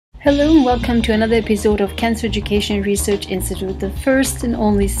Hello and welcome to another episode of Cancer Education Research Institute, the first and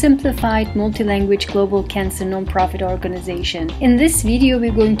only simplified multi-language global cancer non-profit organization. In this video,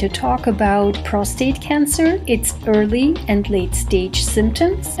 we're going to talk about prostate cancer, its early and late stage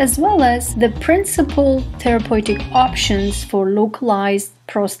symptoms, as well as the principal therapeutic options for localized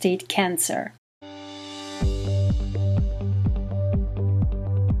prostate cancer.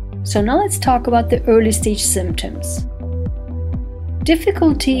 So now let's talk about the early stage symptoms.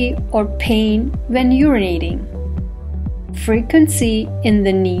 Difficulty or pain when urinating. Frequency in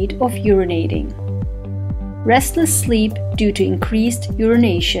the need of urinating. Restless sleep due to increased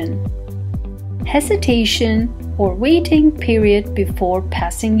urination. Hesitation or waiting period before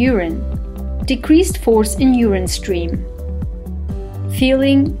passing urine. Decreased force in urine stream.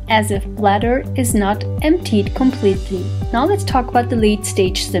 Feeling as if bladder is not emptied completely. Now let's talk about the late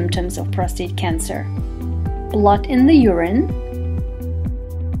stage symptoms of prostate cancer. Blood in the urine.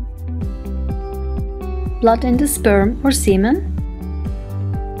 Blood in the sperm or semen,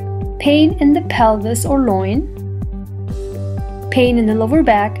 pain in the pelvis or loin, pain in the lower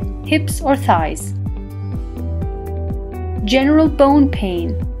back, hips or thighs, general bone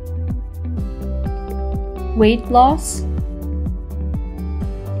pain, weight loss,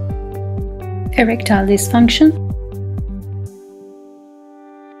 erectile dysfunction,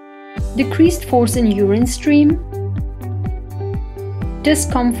 decreased force in urine stream,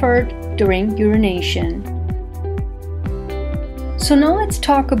 discomfort during urination. So now let's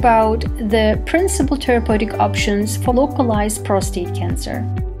talk about the principal therapeutic options for localized prostate cancer.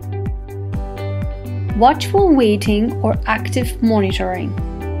 Watchful waiting or active monitoring.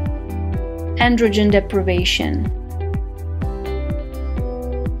 Androgen deprivation.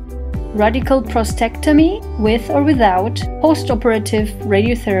 Radical prostatectomy with or without post-operative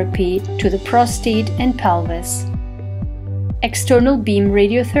radiotherapy to the prostate and pelvis. External beam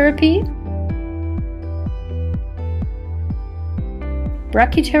radiotherapy,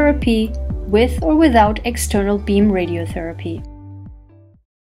 brachytherapy with or without external beam radiotherapy.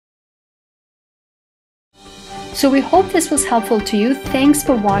 So we hope this was helpful to you. Thanks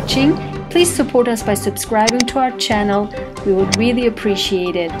for watching. Please support us by subscribing to our channel. We would really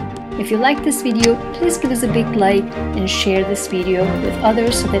appreciate it. If you like this video, please give us a big like and share this video with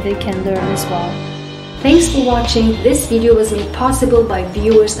others so that they can learn as well. Thanks for watching. This video was made possible by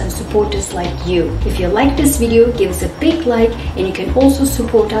viewers and supporters like you. If you like this video, give us a big like, and you can also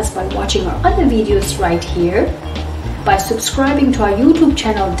support us by watching our other videos right here, by subscribing to our YouTube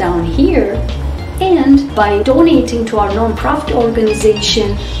channel down here, and by donating to our non-profit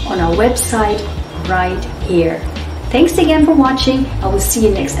organization on our website right here. Thanks again for watching. I will see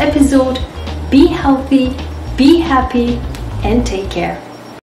you next episode. Be healthy, be happy, and take care.